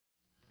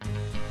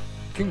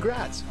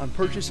Congrats on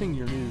purchasing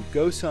your new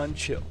GoSun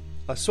Chill,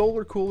 a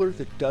solar cooler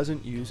that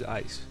doesn't use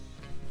ice.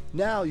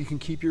 Now you can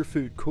keep your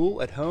food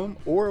cool at home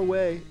or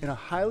away in a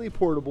highly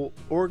portable,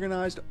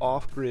 organized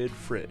off-grid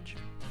fridge.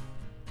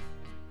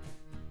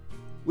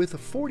 With a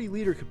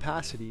 40-liter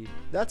capacity,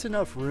 that's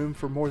enough room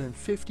for more than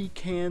 50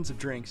 cans of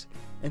drinks,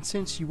 and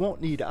since you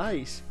won't need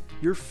ice,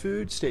 your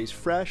food stays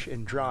fresh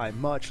and dry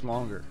much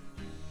longer.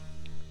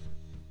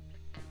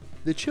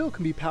 The Chill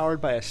can be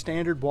powered by a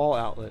standard wall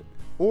outlet,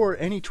 or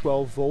any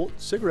 12-volt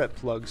cigarette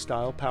plug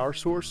style power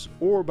source,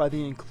 or by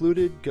the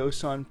included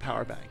GoSun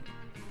PowerBank.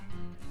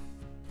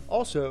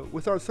 Also,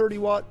 with our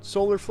 30-watt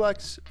Solar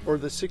Flex or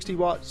the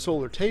 60-watt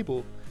Solar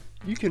Table,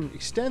 you can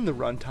extend the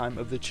runtime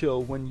of the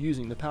Chill when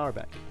using the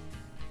PowerBank.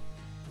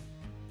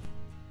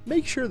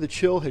 Make sure the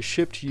Chill has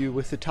shipped to you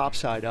with the top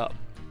side up.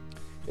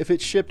 If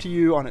it's shipped to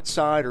you on its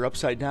side or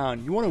upside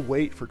down, you want to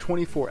wait for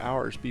 24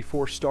 hours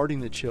before starting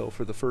the Chill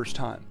for the first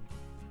time.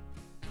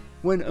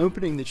 When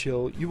opening the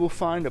Chill, you will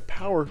find a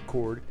power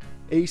cord,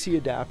 AC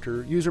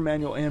adapter, user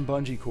manual, and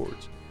bungee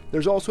cords.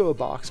 There's also a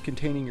box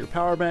containing your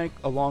power bank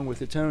along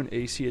with its own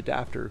AC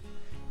adapter,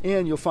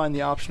 and you'll find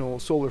the optional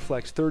Solar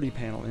Flex 30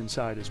 panel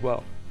inside as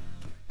well.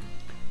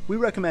 We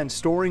recommend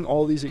storing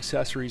all these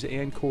accessories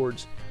and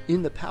cords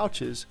in the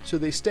pouches so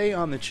they stay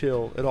on the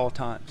Chill at all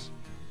times.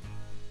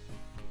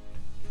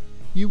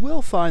 You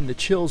will find the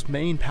Chill's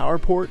main power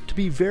port to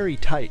be very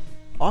tight,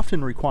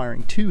 often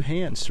requiring 2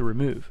 hands to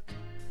remove.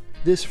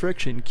 This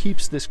friction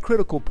keeps this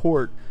critical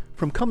port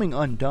from coming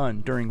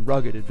undone during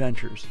rugged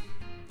adventures.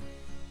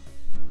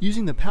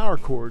 Using the power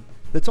cord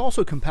that's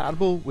also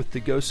compatible with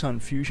the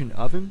GoSun Fusion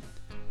oven,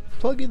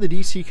 plug in the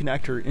DC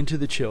connector into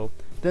the Chill,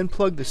 then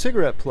plug the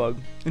cigarette plug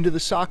into the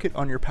socket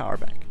on your power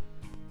bank.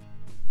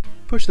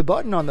 Push the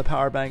button on the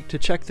power bank to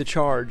check the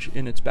charge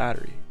in its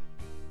battery.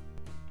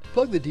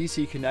 Plug the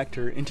DC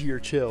connector into your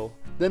Chill,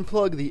 then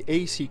plug the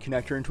AC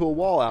connector into a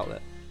wall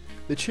outlet.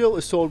 The Chill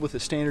is sold with a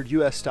standard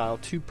US style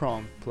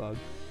 2-prong plug.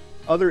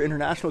 Other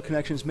international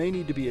connections may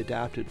need to be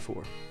adapted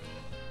for.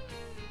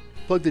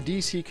 Plug the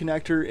DC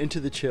connector into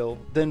the Chill,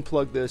 then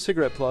plug the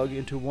cigarette plug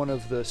into one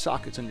of the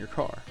sockets in your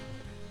car.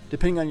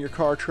 Depending on your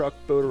car, truck,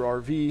 boat,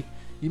 or RV,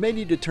 you may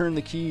need to turn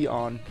the key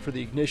on for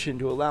the ignition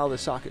to allow the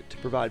socket to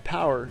provide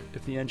power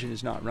if the engine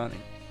is not running.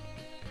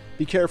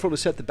 Be careful to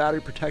set the battery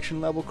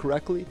protection level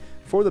correctly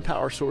for the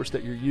power source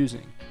that you're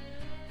using,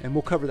 and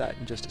we'll cover that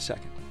in just a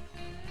second.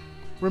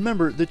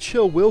 Remember, the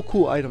Chill will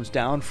cool items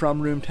down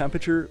from room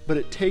temperature, but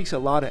it takes a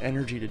lot of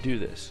energy to do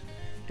this.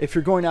 If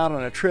you're going out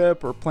on a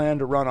trip or plan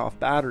to run off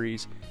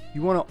batteries,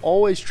 you want to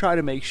always try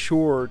to make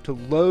sure to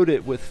load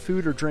it with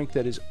food or drink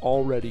that is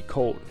already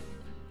cold.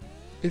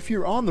 If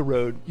you're on the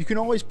road, you can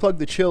always plug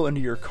the Chill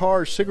into your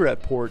car's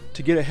cigarette port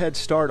to get a head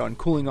start on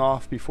cooling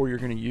off before you're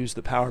going to use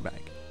the power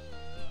bank.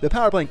 The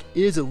power bank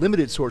is a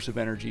limited source of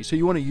energy, so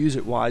you want to use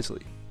it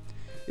wisely.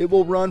 It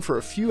will run for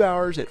a few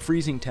hours at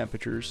freezing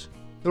temperatures.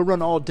 It'll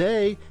run all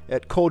day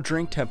at cold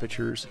drink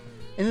temperatures,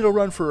 and it'll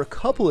run for a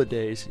couple of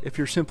days if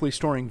you're simply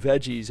storing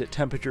veggies at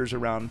temperatures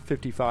around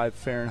 55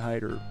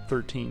 Fahrenheit or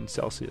 13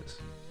 Celsius.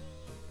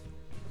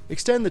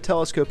 Extend the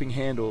telescoping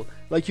handle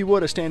like you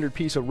would a standard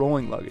piece of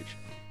rolling luggage.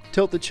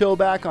 Tilt the Chill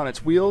back on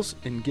its wheels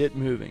and get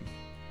moving.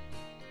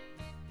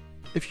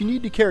 If you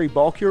need to carry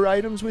bulkier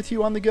items with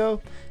you on the go,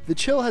 the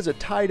Chill has a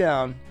tie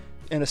down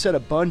and a set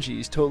of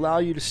bungees to allow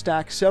you to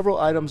stack several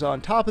items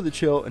on top of the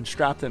Chill and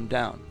strap them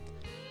down.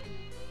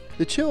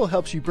 The Chill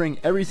helps you bring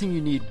everything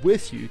you need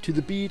with you to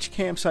the beach,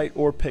 campsite,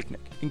 or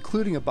picnic,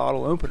 including a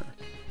bottle opener.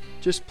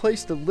 Just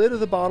place the lid of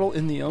the bottle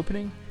in the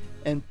opening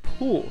and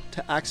pull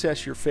to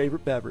access your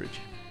favorite beverage.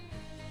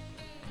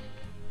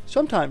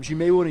 Sometimes you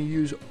may want to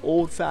use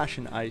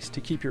old-fashioned ice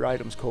to keep your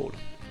items cold.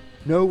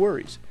 No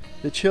worries,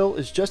 the Chill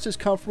is just as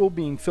comfortable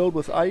being filled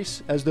with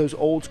ice as those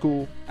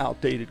old-school,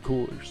 outdated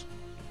coolers.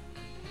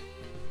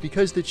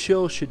 Because the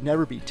Chill should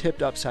never be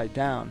tipped upside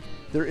down,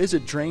 there is a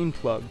drain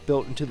plug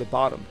built into the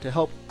bottom to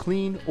help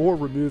clean or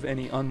remove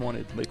any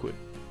unwanted liquid.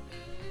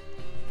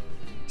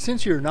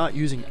 Since you're not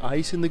using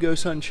ice in the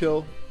GoSun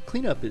Chill,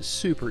 cleanup is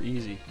super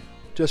easy.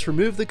 Just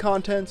remove the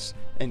contents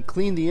and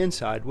clean the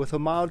inside with a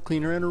mild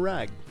cleaner and a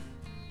rag.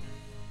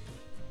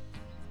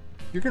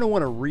 You're going to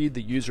want to read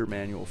the user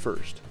manual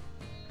first.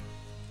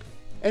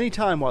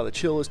 Anytime while the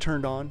Chill is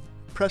turned on,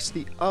 press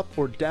the up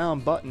or down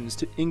buttons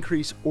to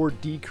increase or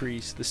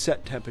decrease the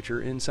set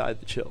temperature inside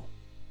the Chill.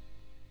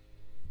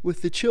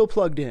 With the Chill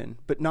plugged in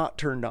but not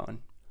turned on,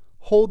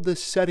 hold the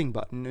setting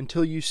button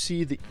until you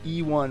see the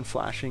E1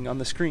 flashing on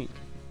the screen.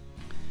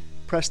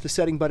 Press the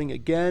setting button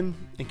again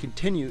and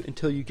continue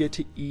until you get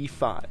to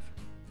E5.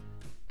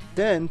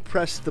 Then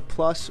press the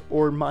plus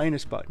or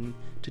minus button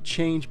to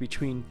change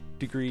between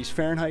degrees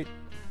Fahrenheit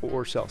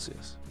or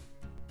Celsius.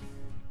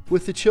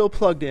 With the Chill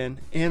plugged in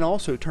and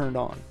also turned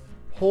on,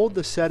 hold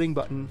the setting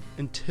button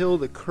until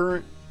the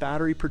current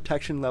battery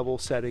protection level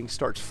setting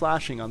starts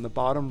flashing on the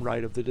bottom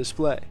right of the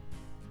display.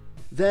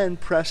 Then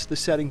press the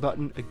setting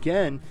button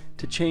again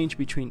to change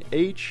between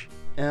H,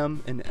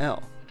 M, and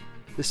L.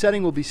 The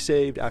setting will be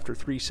saved after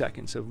 3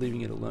 seconds of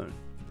leaving it alone.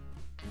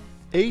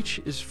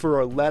 H is for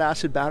a lead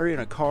acid battery in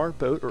a car,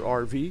 boat, or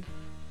RV.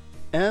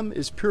 M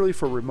is purely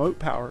for remote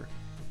power.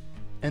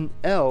 And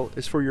L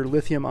is for your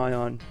lithium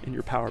ion in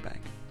your power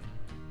bank.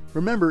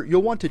 Remember,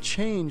 you'll want to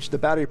change the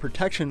battery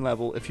protection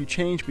level if you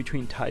change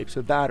between types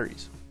of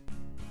batteries.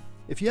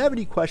 If you have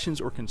any questions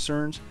or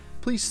concerns,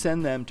 please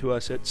send them to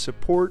us at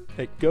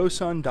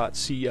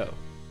support@gosun.co.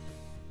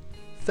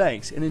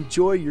 Thanks and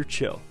enjoy your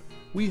chill.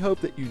 We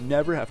hope that you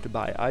never have to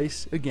buy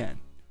ice again.